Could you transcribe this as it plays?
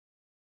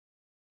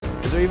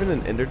Is there even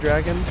an Ender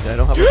Dragon? I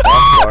don't have a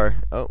boss bar.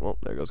 Oh, well,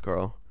 there goes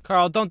Carl.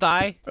 Carl, don't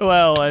die.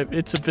 Well,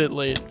 it's a bit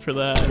late for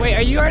that. Wait,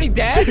 are you already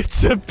dead?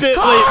 It's a bit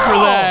Carl! late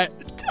for that.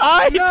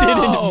 I No!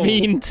 didn't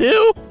mean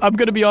to. I'm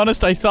gonna be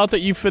honest, I thought that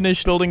you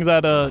finished building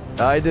that,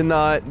 I did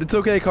not. It's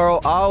okay,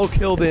 Carl. I'll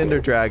kill the Ender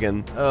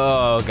Dragon.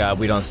 Oh, God,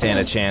 we don't stand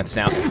a chance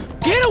now.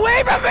 Get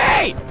away from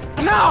me!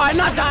 No, I'm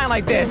not dying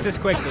like this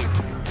quickly.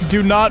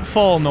 do not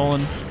fall,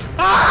 Nolan.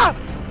 Ah!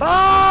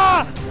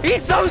 Ah!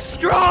 He's so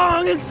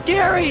strong and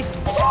scary.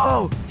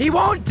 Whoa! He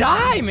won't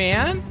die,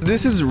 man.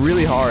 This is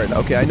really hard.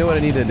 Okay, I know what I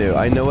need to do.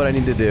 I know what I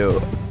need to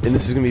do. And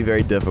this is going to be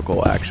very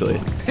difficult, actually.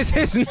 This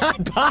is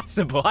not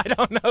possible. I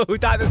don't know who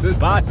thought this was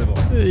possible.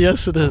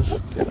 Yes, it is.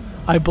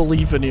 I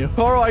believe in you.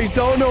 Carl, I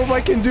don't know if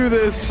I can do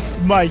this.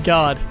 My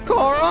God.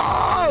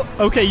 Carl!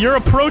 Okay, you're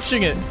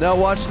approaching it. Now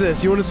watch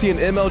this. You want to see an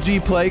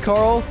MLG play,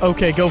 Carl?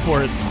 Okay, go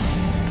for it.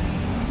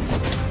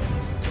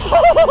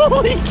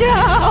 Holy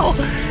cow!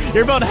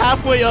 You're about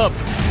halfway up.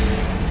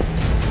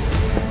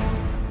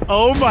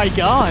 Oh my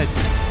God.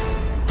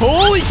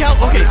 Holy cow.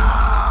 Okay.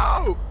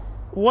 No!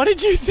 What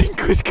did you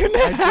think was gonna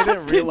happen? I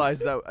didn't realize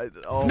that.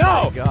 Oh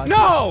No, my God.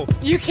 no!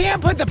 You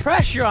can't put the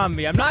pressure on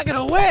me. I'm not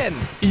gonna win.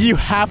 You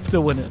have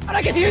to win it. But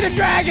I can hear the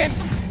dragon.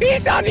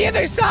 He's on the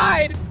other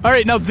side. All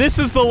right, now this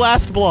is the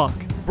last block.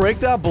 Break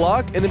that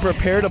block and then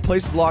prepare to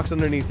place blocks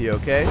underneath you,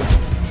 okay?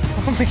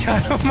 Oh my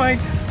God.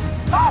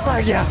 Oh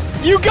my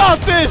God. You got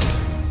this!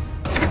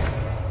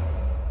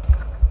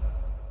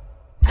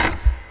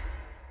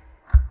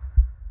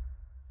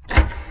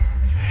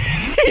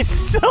 He's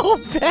so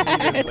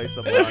bad. Place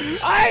a block.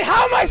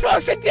 How am I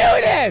supposed to do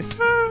this?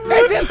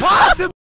 It's impossible.